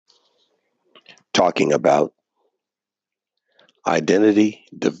talking about identity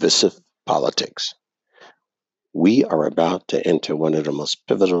divisive politics. We are about to enter one of the most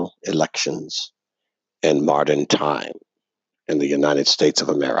pivotal elections in modern time in the United States of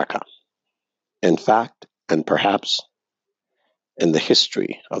America. In fact, and perhaps in the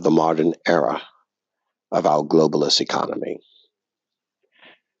history of the modern era of our globalist economy.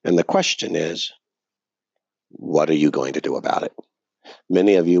 And the question is, what are you going to do about it?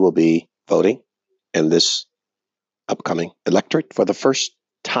 Many of you will be voting in this upcoming electorate for the first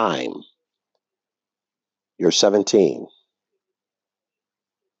time. You're 17,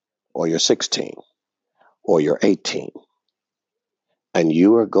 or you're 16, or you're 18, and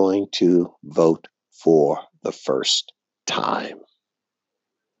you are going to vote for the first time.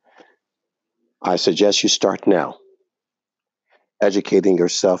 I suggest you start now, educating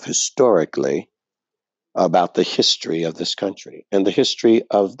yourself historically about the history of this country and the history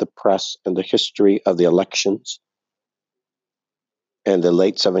of the press and the history of the elections in the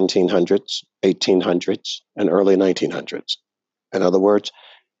late 1700s, 1800s, and early 1900s. In other words,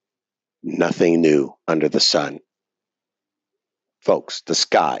 nothing new under the sun. Folks, the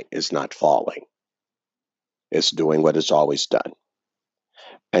sky is not falling. It's doing what it's always done.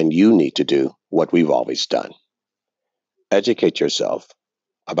 And you need to do what we've always done. Educate yourself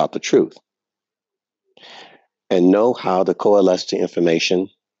about the truth and know how to coalesce the information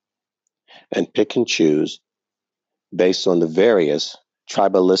and pick and choose based on the various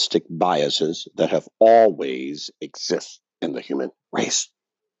tribalistic biases that have always existed in the human race.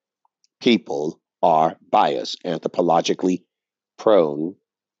 People are biased, anthropologically prone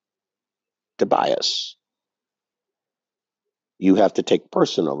to bias. You have to take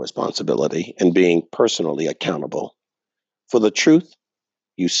personal responsibility in being personally accountable for the truth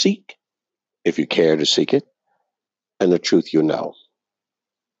you seek, if you care to seek it, and the truth you know.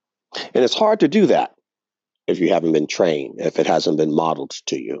 And it's hard to do that if you haven't been trained, if it hasn't been modeled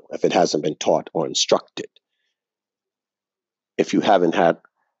to you, if it hasn't been taught or instructed, if you haven't had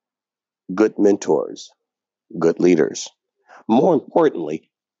good mentors, good leaders. More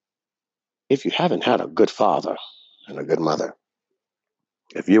importantly, if you haven't had a good father and a good mother.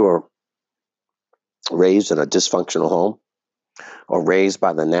 If you were raised in a dysfunctional home or raised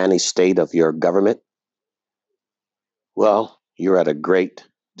by the nanny state of your government, well, you're at a great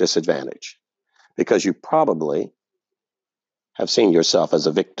disadvantage because you probably have seen yourself as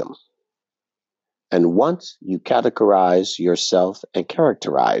a victim. And once you categorize yourself and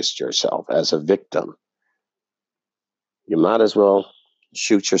characterize yourself as a victim, you might as well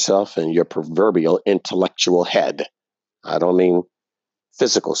shoot yourself in your proverbial intellectual head. I don't mean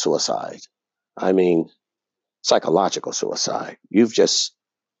physical suicide. I mean psychological suicide. You've just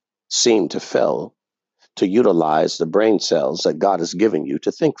seemed to fail to utilize the brain cells that God has given you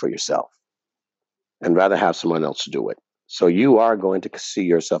to think for yourself and rather have someone else do it. So you are going to see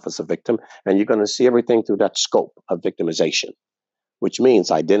yourself as a victim, and you're going to see everything through that scope of victimization, which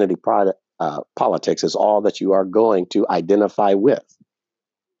means identity politics is all that you are going to identify with.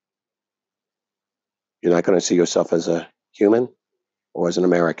 You're not going to see yourself as a human or as an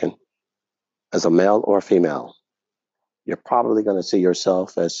American, as a male or a female. You're probably going to see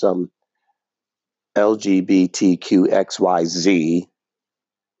yourself as some LGBTQXYZ,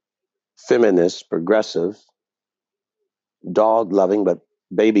 feminist, progressive, dog-loving but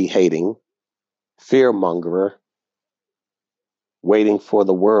baby-hating, fear-mongerer, waiting for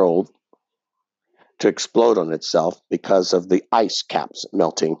the world to explode on itself because of the ice caps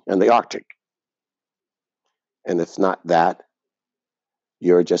melting in the Arctic. And if not that,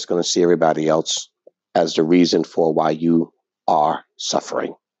 you're just going to see everybody else as the reason for why you are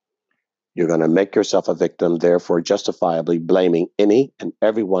suffering. You're going to make yourself a victim, therefore justifiably blaming any and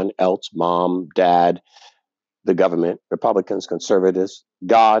everyone else, mom, dad, the government, Republicans, conservatives,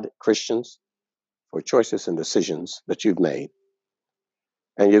 God, Christians, for choices and decisions that you've made.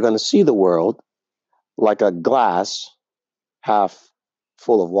 And you're going to see the world like a glass half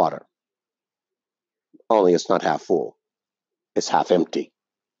full of water. Only it's not half full. It's half empty.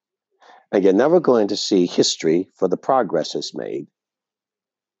 And you're never going to see history for the progress it's made.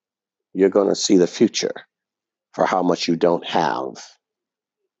 You're going to see the future for how much you don't have.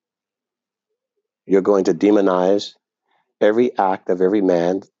 You're going to demonize every act of every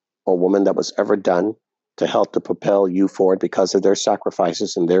man or woman that was ever done to help to propel you forward because of their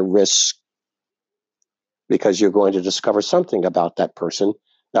sacrifices and their risks. Because you're going to discover something about that person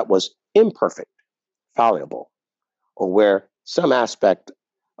that was imperfect, fallible, or where some aspect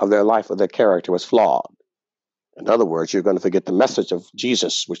of their life or their character was flawed. In other words, you're going to forget the message of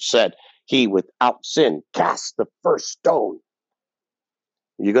Jesus, which said, "He without sin cast the first stone."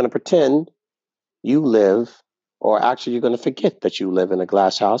 You're going to pretend you live, or actually, you're going to forget that you live in a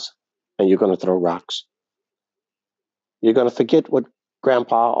glass house and you're going to throw rocks. You're going to forget what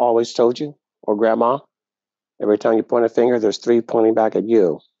grandpa always told you or grandma. Every time you point a finger, there's three pointing back at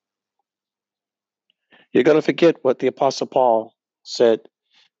you. You're going to forget what the Apostle Paul said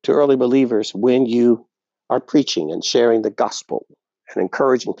to early believers when you are preaching and sharing the gospel and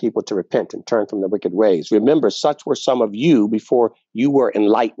encouraging people to repent and turn from their wicked ways. Remember, such were some of you before you were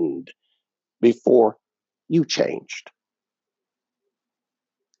enlightened, before you changed.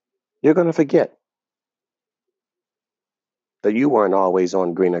 You're going to forget that you weren't always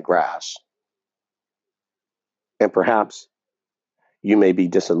on greener grass. And perhaps you may be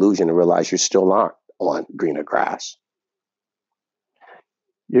disillusioned and realize you still aren't on greener grass.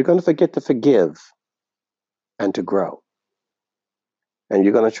 You're going to forget to forgive and to grow. And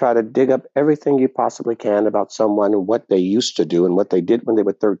you're going to try to dig up everything you possibly can about someone and what they used to do and what they did when they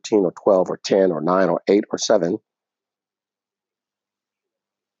were 13 or 12 or 10 or 9 or 8 or 7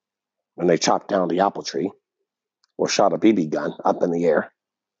 when they chopped down the apple tree or shot a BB gun up in the air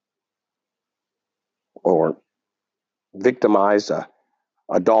or victimized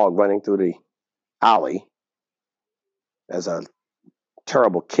a dog running through the alley as a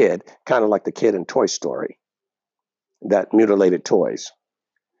terrible kid, kind of like the kid in Toy Story that mutilated toys.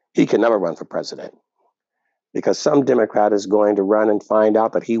 He can never run for president because some Democrat is going to run and find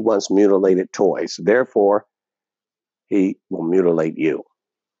out that he once mutilated toys. Therefore, he will mutilate you.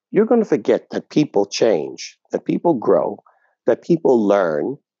 You're going to forget that people change, that people grow, that people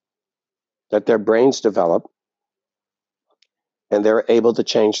learn, that their brains develop, and they're able to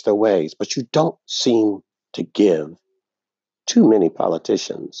change their ways. But you don't seem to give too many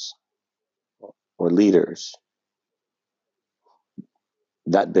politicians or leaders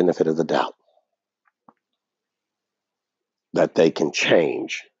that benefit of the doubt, that they can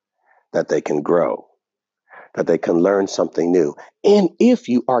change, that they can grow, that they can learn something new. And if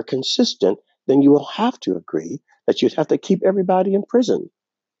you are consistent, then you will have to agree that you'd have to keep everybody in prison.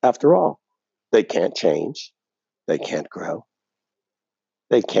 After all, they can't change, they can't grow,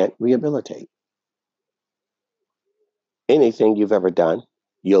 they can't rehabilitate. Anything you've ever done,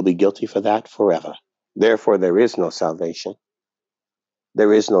 you'll be guilty for that forever. Therefore, there is no salvation.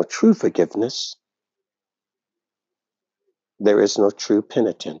 There is no true forgiveness. There is no true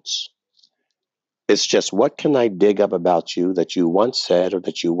penitence. It's just, what can I dig up about you that you once said or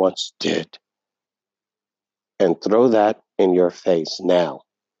that you once did? And throw that in your face now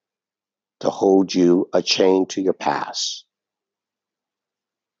to hold you a chain to your past.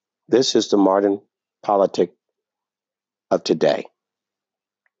 This is the modern politic of today.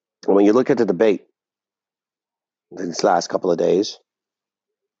 And when you look at the debate these last couple of days,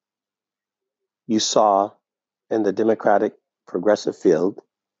 you saw in the Democratic progressive field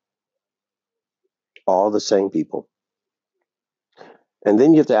all the same people. And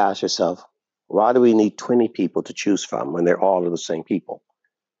then you have to ask yourself, why do we need 20 people to choose from when they're all of the same people?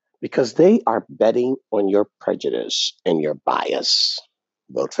 Because they are betting on your prejudice and your bias.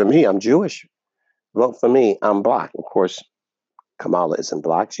 Vote for me, I'm Jewish. Vote for me, I'm Black. Of course, Kamala isn't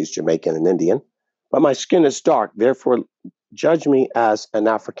Black, she's Jamaican and Indian. But my skin is dark, therefore judge me as an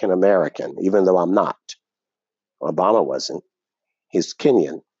African American, even though I'm not. Obama wasn't. He's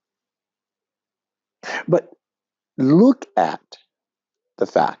Kenyan. But look at the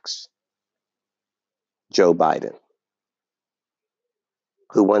facts. Joe Biden,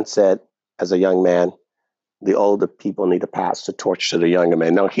 who once said, as a young man, the older people need to pass the torch to the younger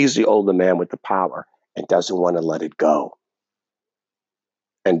man. Now, he's the older man with the power and doesn't want to let it go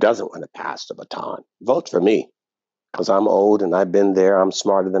and doesn't want to pass the baton. Vote for me because I'm old and I've been there. I'm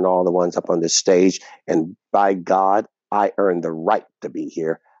smarter than all the ones up on this stage. And by God, I earned the right to be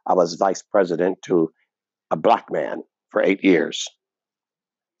here. I was vice president to a Black man for 8 years.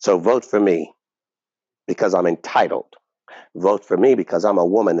 So vote for me because I'm entitled. Vote for me because I'm a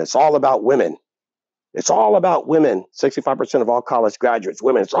woman. It's all about women. It's all about women. 65% of all college graduates,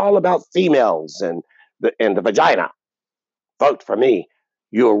 women. It's all about females and the vagina. Vote for me.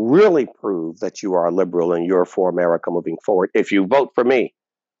 You'll really prove that you are a liberal and you're for America moving forward if you vote for me.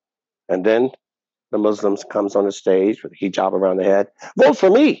 And then the Muslims comes on the stage with a hijab around the head. Vote for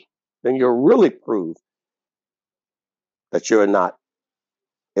me. Then you'll really prove that you're not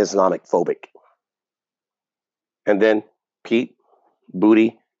Islamic phobic. And then Pete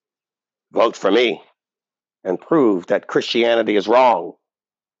Booty, vote for me and prove that Christianity is wrong,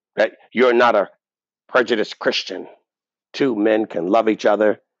 that you're not a prejudiced Christian. Two men can love each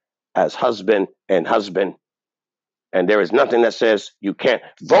other as husband and husband. And there is nothing that says you can't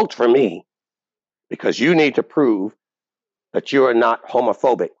vote for me because you need to prove that you are not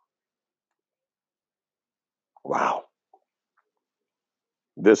homophobic. Wow.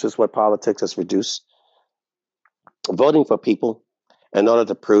 This is what politics has reduced. Voting for people in order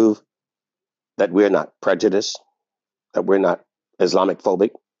to prove that we're not prejudiced, that we're not Islamic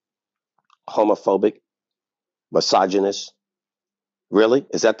phobic, homophobic, misogynist. Really?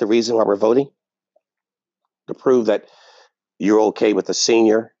 Is that the reason why we're voting? To prove that you're okay with a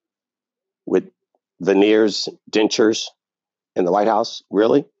senior with veneers, dentures in the White House?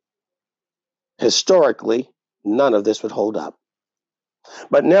 Really? Historically, none of this would hold up.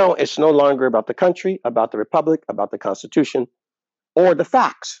 But now it's no longer about the country, about the republic, about the Constitution, or the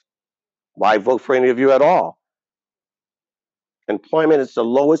facts. Why vote for any of you at all? Employment is the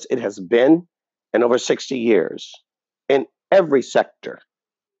lowest it has been in over 60 years in every sector.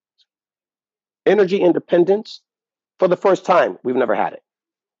 Energy independence, for the first time, we've never had it.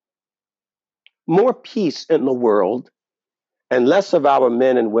 More peace in the world and less of our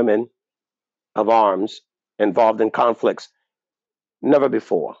men and women of arms involved in conflicts, never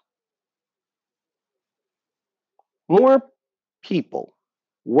before. More people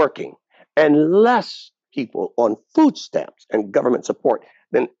working and less people on food stamps and government support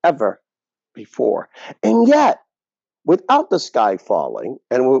than ever before. And yet, without the sky falling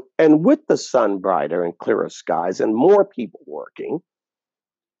and with the sun brighter and clearer skies and more people working,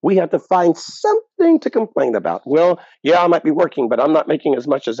 we have to find something to complain about. Well, yeah, I might be working, but I'm not making as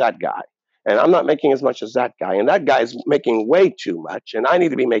much as that guy. And I'm not making as much as that guy. And that guy's making way too much. And I need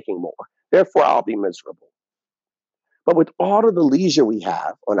to be making more. Therefore, I'll be miserable. But with all of the leisure we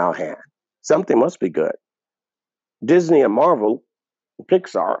have on our hand, something must be good. Disney and Marvel,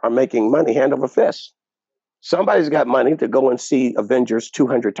 Pixar are making money hand over fist. Somebody's got money to go and see Avengers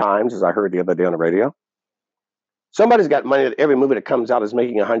 200 times, as I heard the other day on the radio. Somebody's got money that every movie that comes out is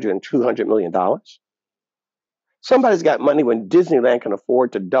making $100 and $200 million. Somebody's got money when Disneyland can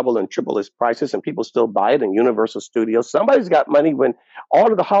afford to double and triple its prices and people still buy it in Universal Studios. Somebody's got money when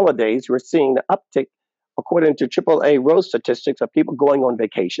all of the holidays we're seeing the uptick, according to AAA Rose statistics, of people going on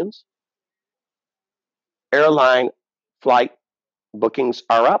vacations. Airline flight bookings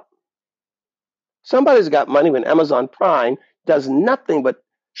are up. Somebody's got money when Amazon Prime does nothing but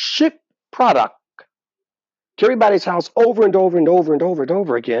ship product to everybody's house over and over and over and over and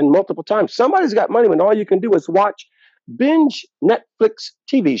over again, multiple times. Somebody's got money when all you can do is watch binge Netflix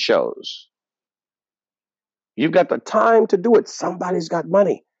TV shows. You've got the time to do it. Somebody's got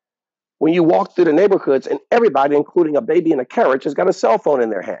money. When you walk through the neighborhoods and everybody, including a baby in a carriage, has got a cell phone in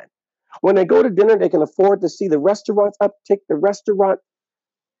their hand. When they go to dinner, they can afford to see the restaurants uptick, the restaurant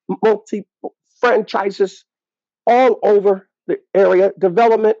multi franchises all over the area,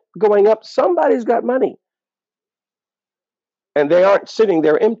 development going up. Somebody's got money. And they aren't sitting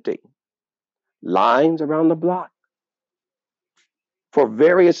there empty. Lines around the block for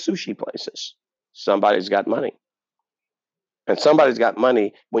various sushi places. Somebody's got money. And somebody's got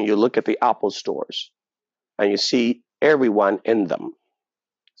money when you look at the Apple stores and you see everyone in them.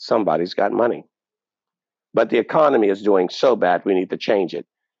 Somebody's got money. But the economy is doing so bad, we need to change it.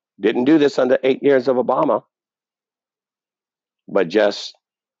 Didn't do this under 8 years of Obama, but just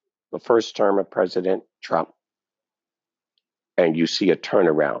the first term of President Trump. And you see a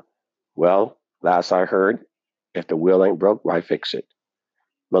turnaround. Well, last I heard, if the wheel ain't broke, why fix it?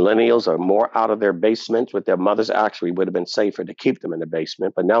 Millennials are more out of their basements with their mothers. Actually, would have been safer to keep them in the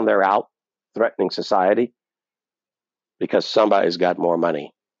basement, but now they're out threatening society because somebody's got more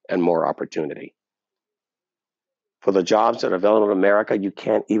money and more opportunity. For the jobs that are available in America, you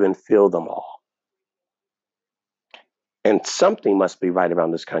can't even fill them all. And something must be right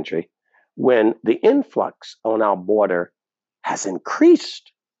around this country when the influx on our border has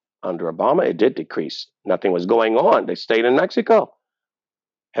increased. Under Obama, it did decrease. Nothing was going on. They stayed in Mexico.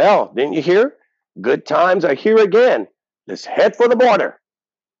 Hell, didn't you hear? Good times are here again. Let's head for the border.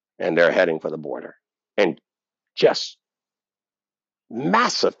 And they're heading for the border. And just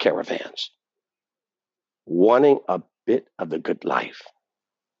massive caravans wanting a bit of the good life.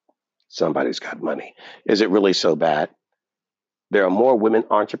 Somebody's got money. Is it really so bad? There are more women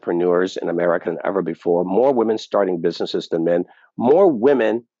entrepreneurs in America than ever before, more women starting businesses than men, more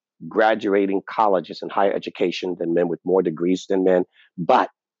women graduating colleges and higher education than men with more degrees than men. But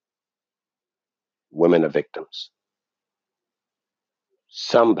women are victims.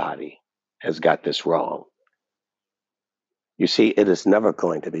 Somebody has got this wrong. You see, it is never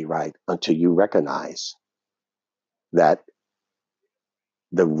going to be right until you recognize that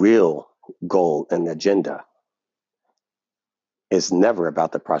the real goal and agenda is never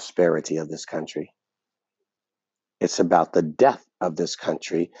about the prosperity of this country. It's about the death of this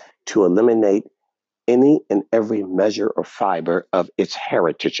country to eliminate any and every measure or fiber of its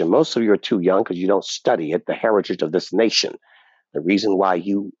heritage. And most of you are too young because you don't study it, the heritage of this nation, the reason why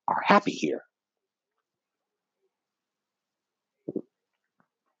you are happy here.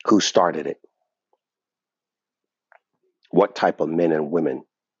 Who started it? What type of men and women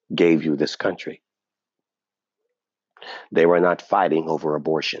gave you this country? They were not fighting over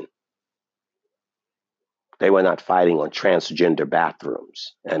abortion. They were not fighting on transgender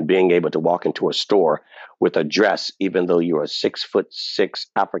bathrooms and being able to walk into a store with a dress, even though you're a 6'6"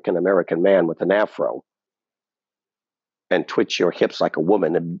 African American man with an afro, and twitch your hips like a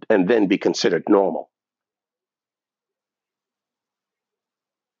woman and then be considered normal.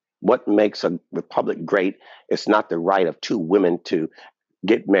 What makes a republic great is not the right of two women to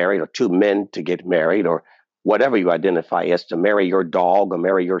get married or two men to get married or whatever you identify as, to marry your dog or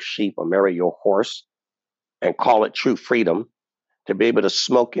marry your sheep or marry your horse and call it true freedom, to be able to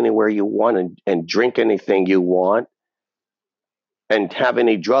smoke anywhere you want and drink anything you want and have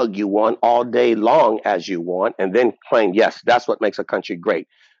any drug you want all day long as you want, and then claim, yes, that's what makes a country great.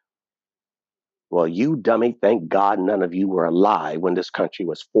 Well, you dummy, thank God none of you were alive when this country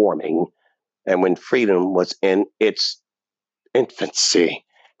was forming and when freedom was in its infancy,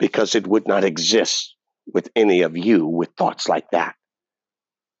 because it would not exist with any of you with thoughts like that.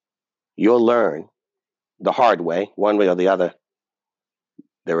 You'll learn the hard way, one way or the other.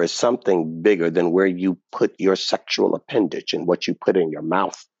 There is something bigger than where you put your sexual appendage and what you put in your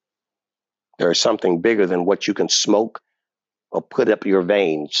mouth. There is something bigger than what you can smoke or put up your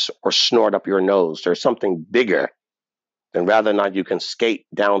veins or snort up your nose. There's something bigger than whether or not you can skate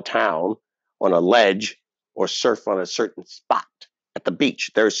downtown on a ledge or surf on a certain spot at the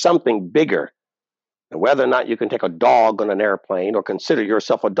beach. There's something bigger than whether or not you can take a dog on an airplane or consider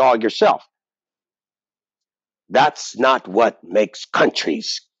yourself a dog yourself. That's not what makes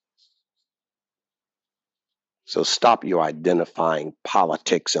countries. So stop your identifying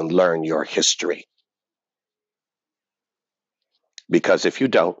politics and learn your history. Because if you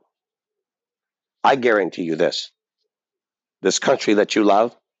don't, I guarantee you this country that you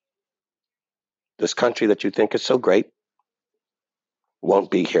love, this country that you think is so great, won't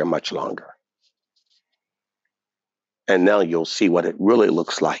be here much longer. And now you'll see what it really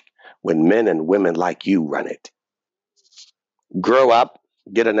looks like when men and women like you run it. Grow up,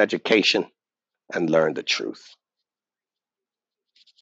 get an education, and learn the truth.